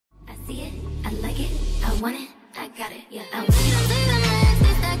I like it, I want it, I got it, yeah. I want it.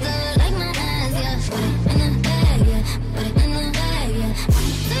 Taste that good like my eyes, yeah. Put it in the bag, yeah. Put it in the bag, yeah.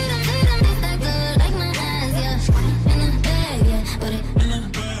 Taste that good like my eyes, yeah. Put it in the bag, yeah. Put it in the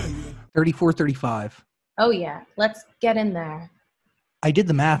bag, yeah. 34:35. Oh yeah, let's get in there. I did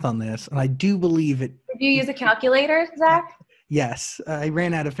the math on this, and I do believe it. Did you use a calculator, Zach? Yes, I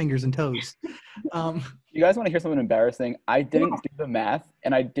ran out of fingers and toes. You guys want to hear something embarrassing? I didn't do the math,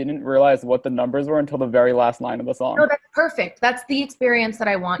 and I didn't realize what the numbers were until the very last line of the song. No, that's perfect. That's the experience that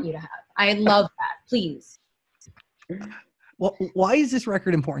I want you to have. I love that. Please. Well, why is this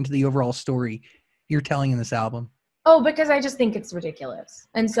record important to the overall story you're telling in this album? Oh, because I just think it's ridiculous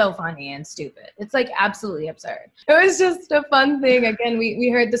and so funny and stupid. It's like absolutely absurd. It was just a fun thing. Again, we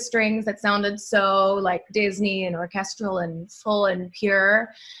heard the strings that sounded so like Disney and orchestral and full and pure.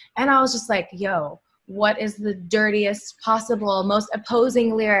 And I was just like, yo, what is the dirtiest possible, most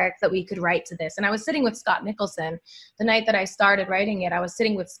opposing lyric that we could write to this? And I was sitting with Scott Nicholson the night that I started writing it. I was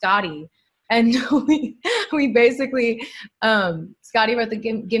sitting with Scotty. And we basically, Scotty wrote the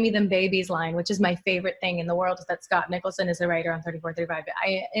Gimme Them Babies line, which is my favorite thing in the world, is that Scott Nicholson is a writer on 34:35.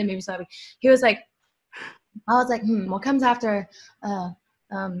 And maybe so. He was like, I was like, what comes after, I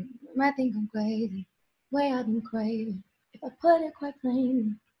think I'm crazy, way I've been crazy, if I put it quite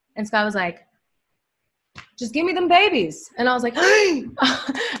plainly. And Scott was like, just give me them babies. And I was like, hey!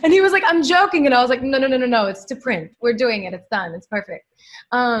 And he was like, I'm joking. And I was like, no, it's to print. We're doing it. It's done. It's perfect.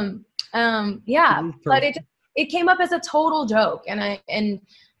 Yeah, but it came up as a total joke, and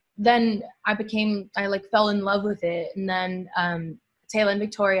then I like fell in love with it, and then Taylor and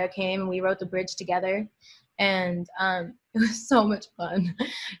Victoria came and we wrote the bridge together, and it was so much fun,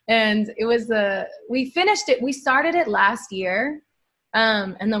 and it was we finished it. We started it last year,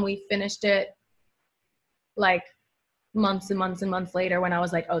 and then we finished it like months and months and months later when I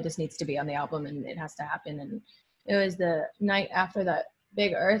was like, oh, this needs to be on the album and it has to happen. And it was the night after that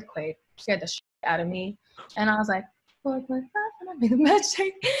big earthquake, scared the shit out of me, and I was like 4.5 and I made the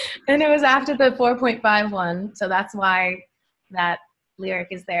magic, and it was after the 4.5 one, so that's why that lyric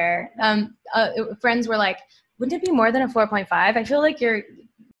is there. Friends were like, wouldn't it be more than a 4.5? I feel like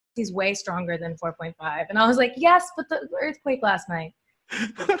he's way stronger than 4.5, and I was like, yes, but the earthquake last night.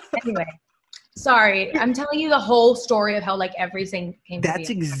 Anyway, sorry, I'm telling you the whole story of how like everything came to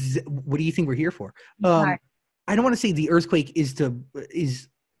be. What do you think we're here for? I don't want to say the earthquake is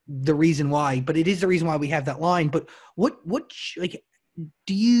the reason why, but it is the reason why we have that line. But what like,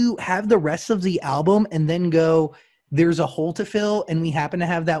 do you have the rest of the album and then go, there's a hole to fill, and we happen to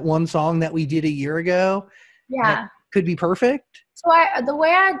have that one song that we did a year ago? Yeah. That could be perfect. So the way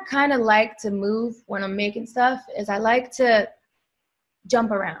I kind of like to move when I'm making stuff is I like to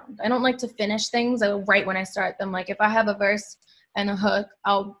jump around. I don't like to finish things right when I start them. Like if I have a verse and a hook,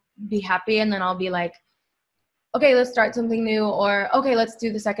 I'll be happy, and then I'll be like, okay, let's start something new, or okay, let's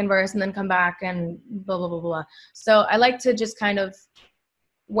do the second verse and then come back and blah, blah, blah, blah. So I like to just kind of,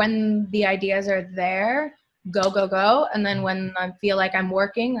 when the ideas are there, go. And then when I feel like I'm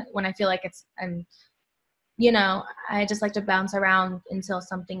working, when I feel like I just like to bounce around until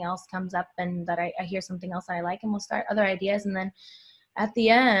something else comes up and that I hear something else that I like, and we'll start other ideas. And then at the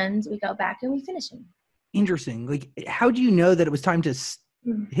end, we go back and we finish them. Interesting. Like, how do you know that it was time to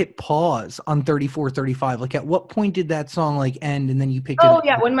hit pause on 34:35? Like, at what point did that song like end and then you picked it up? Oh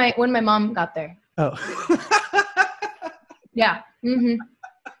yeah, when my mom got there. Oh. Yeah. Mm-hmm.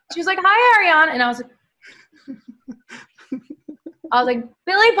 She was like, hi, Ariana. And I was like,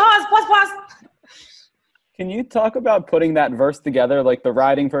 Billy, pause. Can you talk about putting that verse together, like the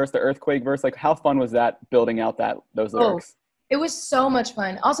riding verse, the earthquake verse? Like, how fun was that building out those lyrics? It was so much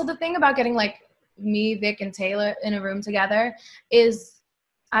fun. Also, the thing about getting like me, Vic, and Taylor in a room together is,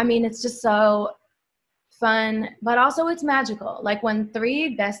 I mean, it's just so fun, but also it's magical. Like when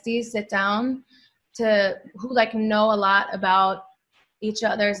three besties sit down who like know a lot about each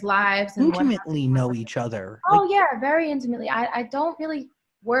other's lives and intimately know each other. Oh yeah, very intimately. I don't really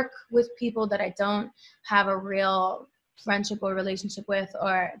work with people that I don't have a real friendship or relationship with,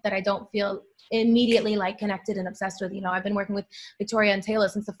 or that I don't feel immediately like connected and obsessed with. I've been working with Victoria and Taylor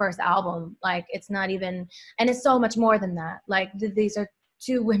since the first album. Like it's not even, and it's so much more than that. Like these are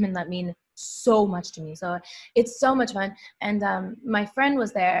two women that mean so much to me. So it's so much fun. And my friend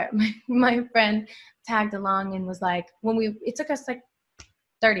was there. My friend tagged along and was like, it took us like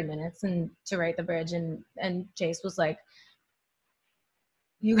 30 minutes to write the bridge, and Chase was like,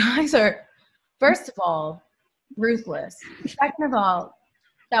 you guys are, first of all, ruthless. Second of all,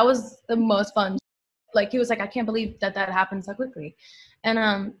 that was the most fun. Like he was like, I can't believe that happened so quickly.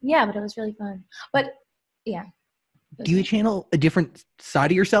 And yeah, but it was really fun. But yeah. Do you channel a different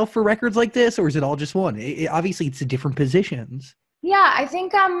side of yourself for records like this, or is it all just one? Obviously, it's the different positions. Yeah, I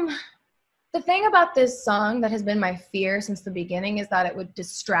think the thing about this song that has been my fear since the beginning is that it would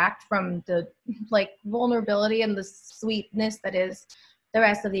distract from the like vulnerability and the sweetness that is the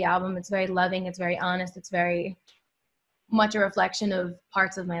rest of the album. It's very loving, it's very honest, it's very much a reflection of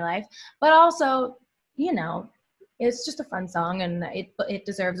parts of my life. But also, you know, it's just a fun song, and it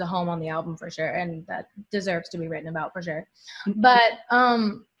deserves a home on the album for sure, and that deserves to be written about for sure. But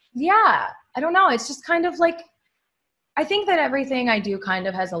yeah, I don't know. It's just kind of like, I think that everything I do kind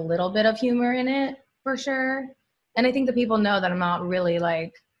of has a little bit of humor in it for sure. And I think that people know that I'm not really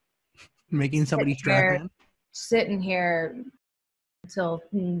like Making somebody strap in. sitting here till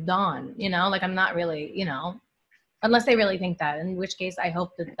dawn, you know, like I'm not really, you know, unless they really think that, in which case I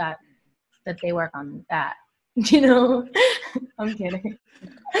hope that they work on that, you know. I'm kidding.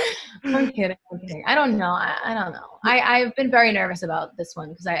 I'm kidding. I don't know. I don't know. I've been very nervous about this one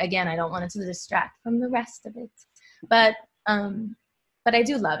because I don't want it to distract from the rest of it. But I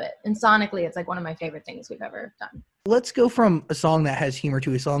do love it. And sonically, it's like one of my favorite things we've ever done. Let's go from a song that has humor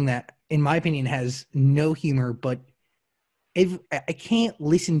to a song that, in my opinion, has no humor, but if I can't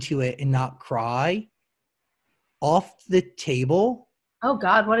listen to it and not cry. Off the Table. Oh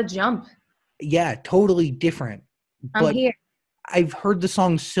God, what a jump. Yeah, totally different. I'm here. I've heard the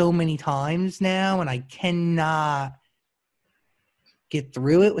song so many times now, and I cannot get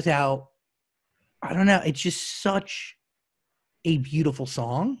through it without, I don't know, it's just such a beautiful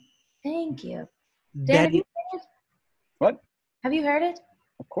song. Thank you. Dan, have you heard it? What? Have you heard it?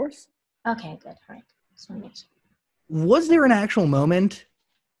 Of course. Okay, good. All right. Just want to make sure. Was there an actual moment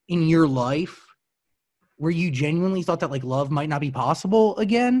in your life where you genuinely thought that like love might not be possible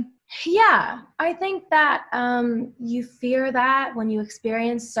again? Yeah, I think that you fear that when you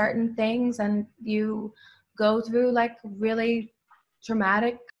experience certain things and you go through like really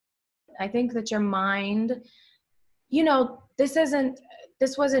traumatic. I think that your mind, you know, this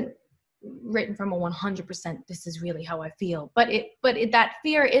wasn't written from a 100%. This is really how I feel, but that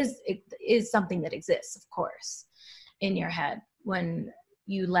fear is something that exists, of course, in your head when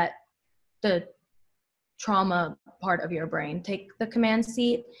you let the trauma part of your brain take the command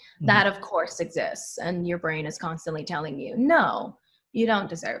seat. That of course exists, and your brain is constantly telling you, no, you don't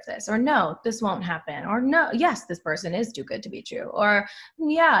deserve this, or no, this won't happen, or no, yes, this person is too good to be true, or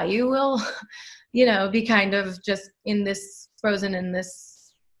yeah, you will, you know, be kind of just frozen in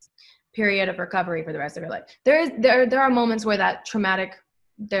this period of recovery for the rest of your life. There are moments where that traumatic,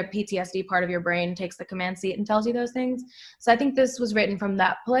 the PTSD part of your brain takes the command seat and tells you those things. So I think this was written from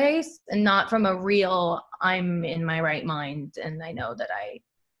that place and not from a real, I'm in my right mind and I know that I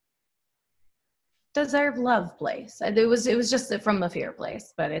deserve love place. It was just from a fear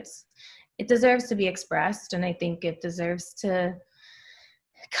place, but it deserves to be expressed, and I think it deserves to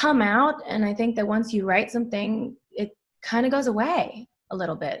come out. And I think that once you write something, it kind of goes away a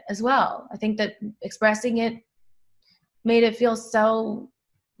little bit as well. I think that expressing it made it feel so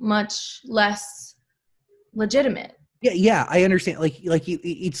much less legitimate. Yeah, I understand.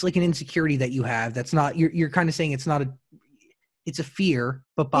 It's like an insecurity that you have. That's not, you're kind of saying it's a fear,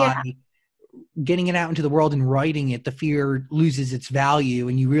 but by getting it out into the world and writing it, the fear loses its value,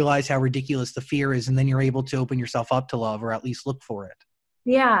 and you realize how ridiculous the fear is, and then you're able to open yourself up to love, or at least look for it.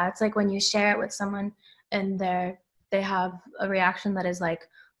 Yeah, it's like when you share it with someone and they have a reaction that is like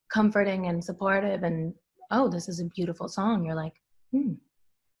comforting and supportive, and oh, this is a beautiful song. You're like,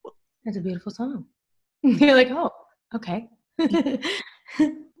 it's a beautiful song. You're like, oh, okay. The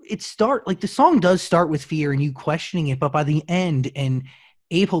song does start with fear and you questioning it, but by the end, and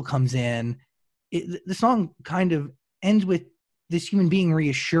April comes in, the song kind of ends with this human being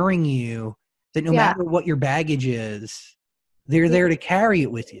reassuring you that no matter what your baggage is, they're there to carry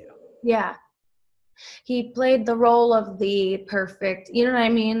it with you. Yeah. He played the role of the perfect, you know what I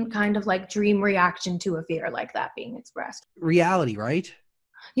mean? Kind of like dream reaction to a fear like that being expressed. Reality, right?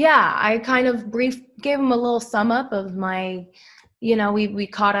 Yeah, I kind of gave him a little sum up of my, you know, we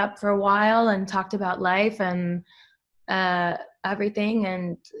caught up for a while and talked about life and everything.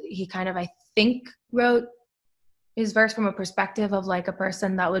 And he kind of, I think, wrote his verse from a perspective of like a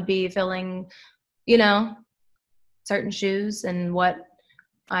person that would be filling, you know, certain shoes, and what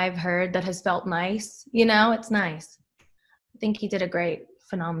I've heard that has felt nice. You know, it's nice. I think he did a great,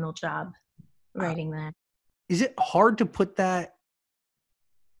 phenomenal job writing that. Is it hard to put that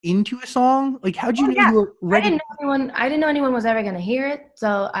into a song? Like, how'd you know yeah. you were ready? I didn't know anyone was ever going to hear it.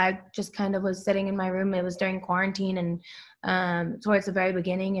 So I just kind of was sitting in my room. It was during quarantine and towards the very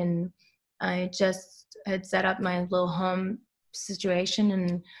beginning. And I just had set up my little home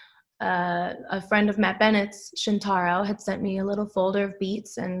situation. a friend of Matt Bennett's, Shintaro, had sent me a little folder of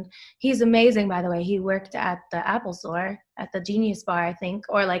beats, and he's amazing, by the way. He worked at the Apple Store, at the Genius Bar, I think,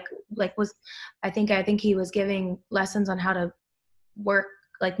 or I think he was giving lessons on how to work,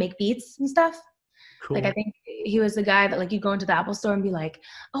 like make beats and stuff. Cool. Like I think he was the guy that like you go into the Apple Store and be like,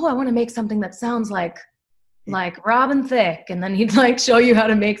 oh, I want to make something that sounds like Robin Thicke, and then he'd like show you how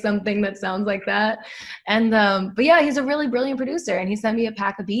to make something that sounds like that. And but yeah, he's a really brilliant producer, and he sent me a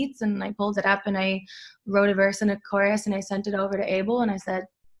pack of beats, and I pulled it up and I wrote a verse and a chorus, and I sent it over to Abel, and I said,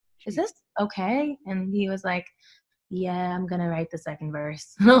 is this okay? And he was like, yeah, I'm gonna write the second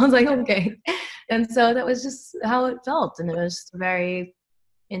verse. And I was like, okay. And so that was just how it felt, and it was just a very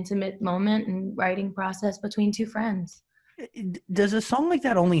intimate moment and writing process between two friends. Does a song like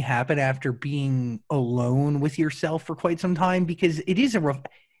that only happen after being alone with yourself for quite some time? Because it is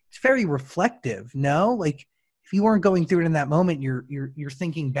it's very reflective. No, like if you weren't going through it in that moment, you're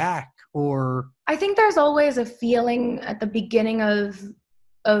thinking back. Or I think there's always a feeling at the beginning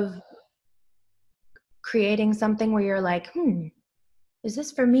of creating something where you're like, is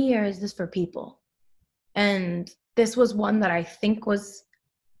this for me or is this for people? And this was one that I think was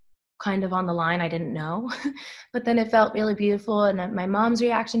kind of on the line. I didn't know, but then it felt really beautiful, and my mom's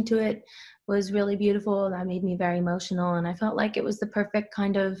reaction to it was really beautiful. That made me very emotional, and I felt like it was the perfect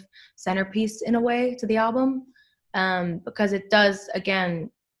kind of centerpiece in a way to the album, because it does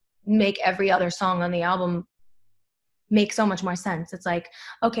again make every other song on the album make so much more sense. It's like,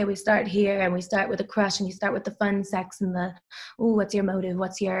 okay, we start here and we start with a crush, and you start with the fun sex and the, ooh, what's your motive?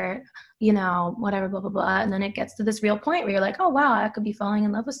 What's your, whatever, blah, blah, blah. And then it gets to this real point where you're like, oh, wow, I could be falling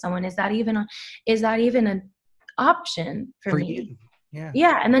in love with someone. Is that even an option for me? You? Yeah.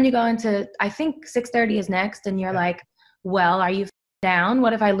 Yeah. And then you go into, I think 6:30 is next, and you're like, well, are you down?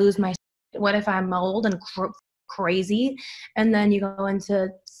 What if I lose my, what if I'm old and crazy? And then you go into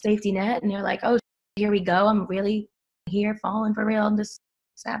Safety Net, and you're like, oh, here we go. I'm really here falling for real. This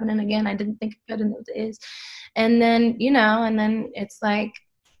is happening again. I didn't think it could, and it is. And then and then it's like,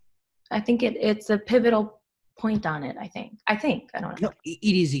 I think it's a pivotal point on it. I think I don't know. No,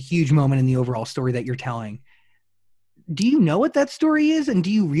 it is a huge moment in the overall story that you're telling. Do you know what that story is, and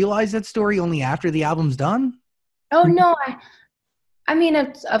do you realize that story only after the album's done? Oh no, I mean,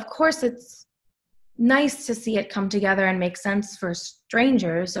 of course it's nice to see it come together and make sense for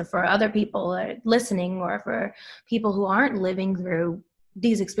strangers or for other people listening, or for people who aren't living through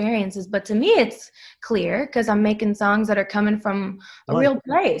these experiences. But to me, it's clear because I'm making songs that are coming from a real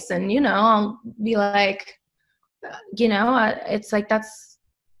place. And, I'll be like, it's like, that's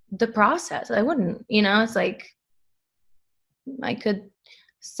the process. I wouldn't, it's like, I could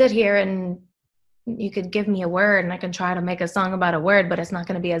sit here and you could give me a word and I can try to make a song about a word, but it's not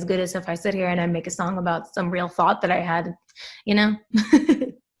going to be as good as if I sit here and I make a song about some real thought that I had,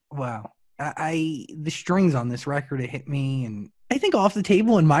 Wow. The strings on this record, it hit me, and I think Off the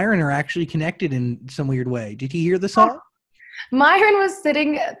Table and Myron are actually connected in some weird way. Did you hear the song? Myron was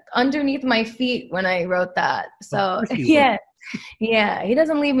sitting underneath my feet when I wrote that. So yeah. Yeah, he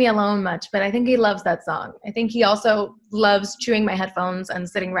doesn't leave me alone much, but I think he loves that song. I think he also loves chewing my headphones and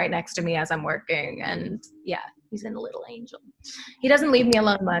sitting right next to me as I'm working. And yeah, he's a little angel. He doesn't leave me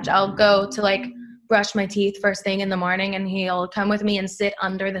alone much. I'll go to brush my teeth first thing in the morning, and he'll come with me and sit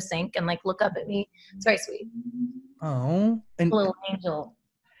under the sink and look up at me. It's very sweet. Oh, and a little angel.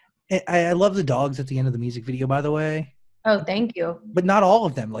 I love the dogs at the end of the music video, by the way. Oh, thank you. But not all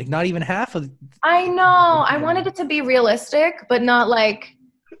of them, not even half of. I know. I wanted it to be realistic, but not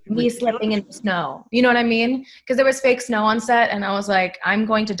me slipping in the snow. You know what I mean? Because there was fake snow on set, and I was like, I'm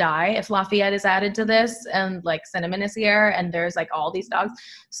going to die if Lafayette is added to this, and Cinnamon is here, and there's all these dogs.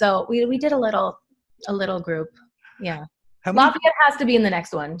 So we did a little group. Yeah. Lafayette has to be in the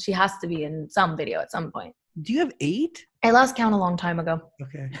next one. She has to be in some video at some point. Do you have 8? I lost count a long time ago.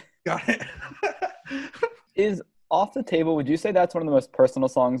 Okay. Got it. Is Off the Table, would you say that's one of the most personal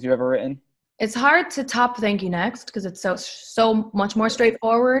songs you've ever written? It's hard to top Thank You Next because it's so much more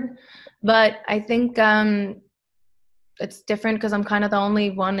straightforward. But I think it's different because I'm kind of the only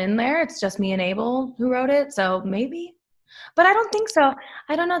one in there. It's just me and Abel who wrote it, so maybe. But I don't think so.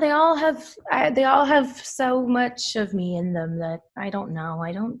 I don't know. They all have so much of me in them that I don't know.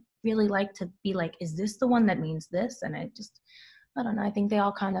 I don't really like to be like, is this the one that means this? And I don't know. I think they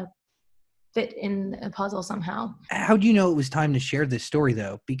all kind of fit in a puzzle somehow. How do you know it was time to share this story,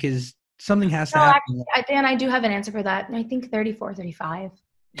 though? Because something has to happen. Actually, Dan, I do have an answer for that. I think 34, 35.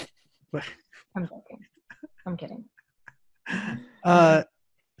 I'm joking. I'm kidding. Well,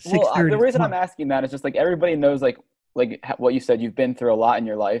 the reason I'm asking that is just everybody knows what you said, you've been through a lot in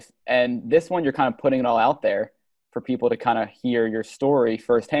your life, and this one you're kind of putting it all out there. for people to kind of hear your story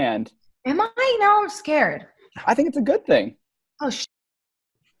firsthand. Am I? Now I'm scared. I think it's a good thing. Oh,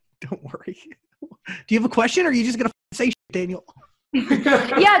 Don't worry. Do you have a question, or are you just gonna say shit, Daniel?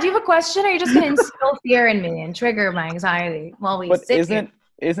 yeah. Do you have a question, or are you just gonna instill fear in me and trigger my anxiety while we But sit here?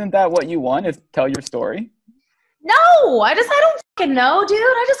 isn't that what you want? Is tell your story? No, I don't fucking know, dude.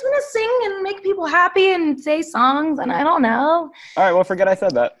 I just want to sing and make people happy and say songs, and I don't know. All right. Well, forget I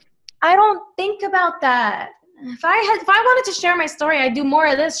said that. I don't think about that. If I wanted to share my story, I'd do more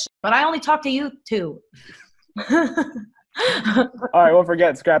of this shit, but I only talk to you two. All right. Well,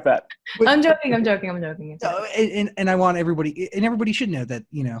 forget. Scrap that. I'm joking. No, and I want everybody, and everybody should know that,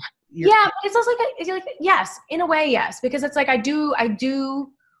 you know. Yeah, but it's also like yes, in a way, yes, because it's like I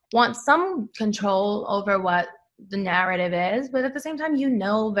do want some control over what the narrative is, but at the same time, you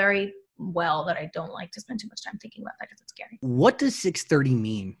know very well that I don't like to spend too much time thinking about that because it's scary. What does 6:30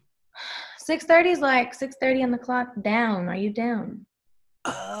 mean? 6:30 is like 6:30 on the clock. Down. Are you down?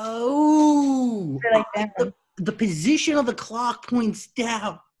 Oh, You're like down. the position of the clock points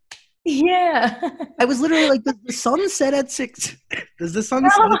down. Yeah. I was literally like, does the sun set at 6? Does the sun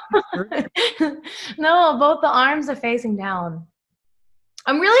set at 6:30? No, both the arms are facing down.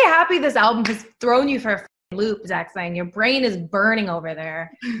 I'm really happy this album has thrown you for a loop, Zach, saying your brain is burning over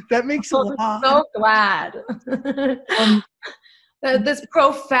there. That makes a I'm lot. so glad. That this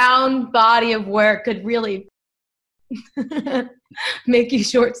profound body of work could really make you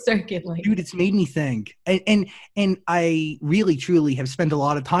short circuit. Like, Dude, it's made me think, and I really truly have spent a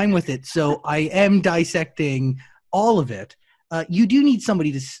lot of time with it, so I am dissecting all of it. You do need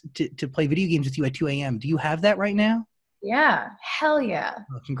somebody to play video games with you at 2 a.m. Do you have that right now? yeah, hell yeah.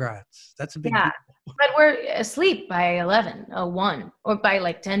 Oh, congrats. That's a big Yeah. deal. But we're asleep by 11:01 or by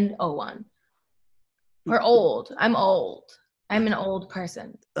like 10:01. We're old. I'm old. I'm an old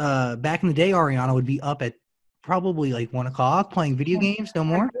person. Back in the day, Ariana would be up at probably like 1 o'clock playing video games. No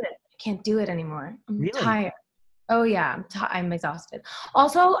more. I can't do it anymore. I'm Really? tired. Oh yeah, I'm exhausted.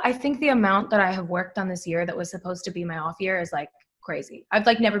 Also, I think the amount that I have worked on this year that was supposed to be my off year is like crazy. I've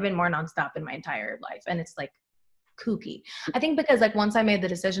like never been more nonstop in my entire life, and it's like kooky. I think because like once I made the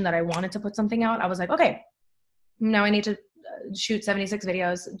decision that I wanted to put something out, I was like, okay, now I need to shoot 76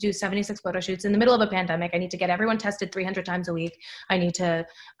 videos, do 76 photo shoots in the middle of a pandemic. I need to get everyone tested 300 times a week. I need to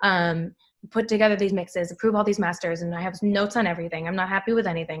put together these mixes, approve all these masters, and I have notes on everything. I'm not happy with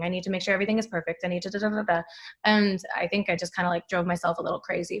anything. I need to make sure everything is perfect. I need to da-da-da-da. And I think I just kind of like drove myself a little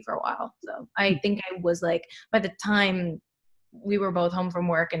crazy for a while. So I think I was like, by the time we were both home from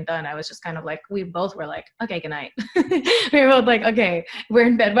work and done, I was just kind of like, we both were like, okay, good night. We were both like, okay, we're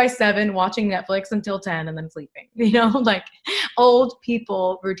in bed by 7, watching Netflix until 10 and then sleeping, you know, like old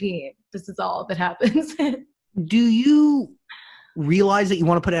people routine. This is all that happens. Do you realize that you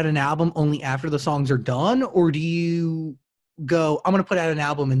want to put out an album only after the songs are done, or do you go, I'm going to put out an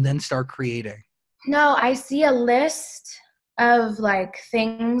album and then start creating? No, I see a list of like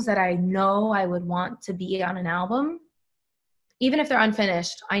things that I know I would want to be on an album. Even if they're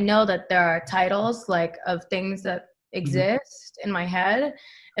unfinished, I know that there are titles like of things that exist in my head.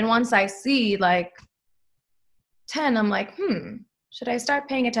 And once I see like 10, I'm like, should I start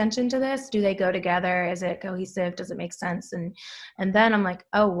paying attention to this? Do they go together? Is it cohesive? Does it make sense? And then I'm like,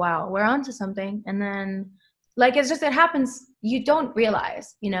 oh wow, we're onto something. And then like, it's just, it happens. You don't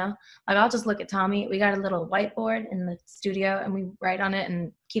realize, you know, like I'll just look at Tommy. We got a little whiteboard in the studio and we write on it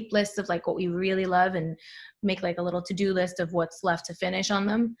and keep lists of like what we really love and make like a little to-do list of what's left to finish on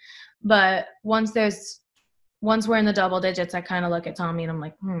them. But once we're in the double digits, I kind of look at Tommy and I'm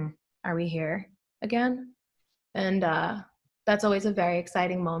like, are we here again? And that's always a very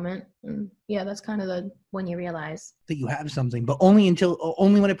exciting moment. And yeah, that's kind of when you realize that you have something, but only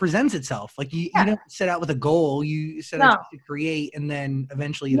when it presents itself. Like you don't set out with a goal, you set out to create, and then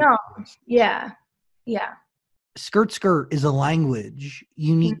eventually yeah. Skirt skirt is a language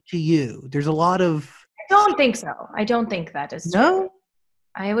unique to you. There's a lot of I don't think so. I don't think that is true. No?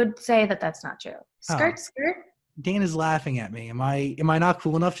 I would say that that's not true. Skirt skirt. Dan is laughing at me. Am I not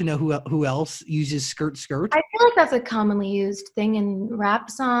cool enough to know who else uses skirt skirt? I feel like that's a commonly used thing in rap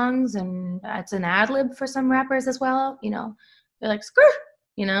songs, and it's an ad lib for some rappers as well. You know, they're like skirt.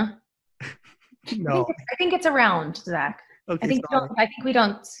 You know. No. I think it's around, Zach. Okay, I think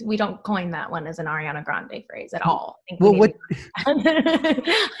we don't coin that one as an Ariana Grande phrase at all.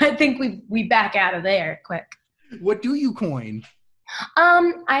 I think we back out of there quick. What do you coin?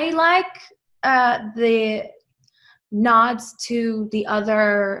 I like the nods to the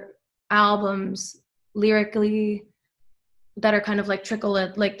other albums lyrically that are kind of like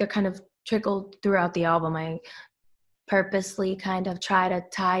they're kind of trickled throughout the album. I purposely kind of try to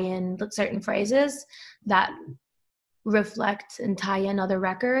tie in certain phrases that reflect and tie in other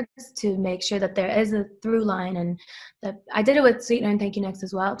records to make sure that there is a through line. And that I did it with Sweetener and Thank You Next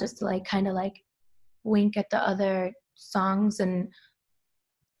as well, just to like kind of like wink at the other songs and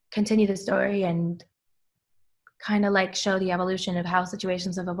continue the story and kind of like show the evolution of how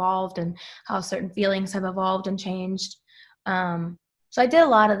situations have evolved and how certain feelings have evolved and changed. So I did a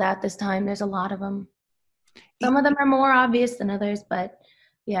lot of that this time. There's a lot of them. Some of them are more obvious than others, but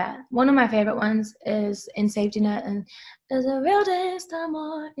yeah, one of my favorite ones is In Safety Net, and there's a real taste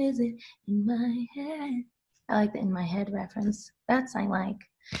more, is it in my head? I like the in my head reference. That's I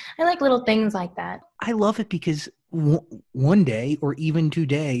like little things like that. I love it because one day or even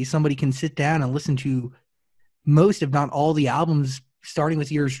today, somebody can sit down and listen to most, if not all, the albums, starting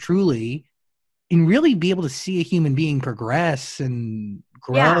with yours truly, and really be able to see a human being progress and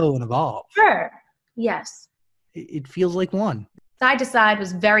grow and evolve. Sure. Yes. It feels like one. Side to Side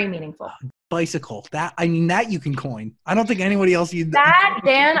was very meaningful. Bicycle. That you can coin. I don't think anybody else you that,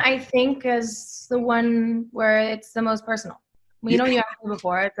 Dan, I think is the one where it's the most personal. Well, you know, you asked me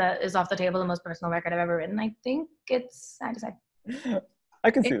before, is Off the Table the most personal record I've ever written. I think it's Side to Side.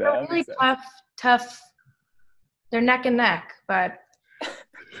 I can see that. It's really tough. They're neck and neck, but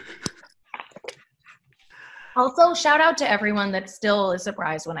also shout out to everyone that still is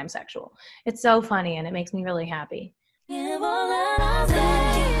surprised when I'm sexual. It's so funny and it makes me really happy. Give all that I'll say.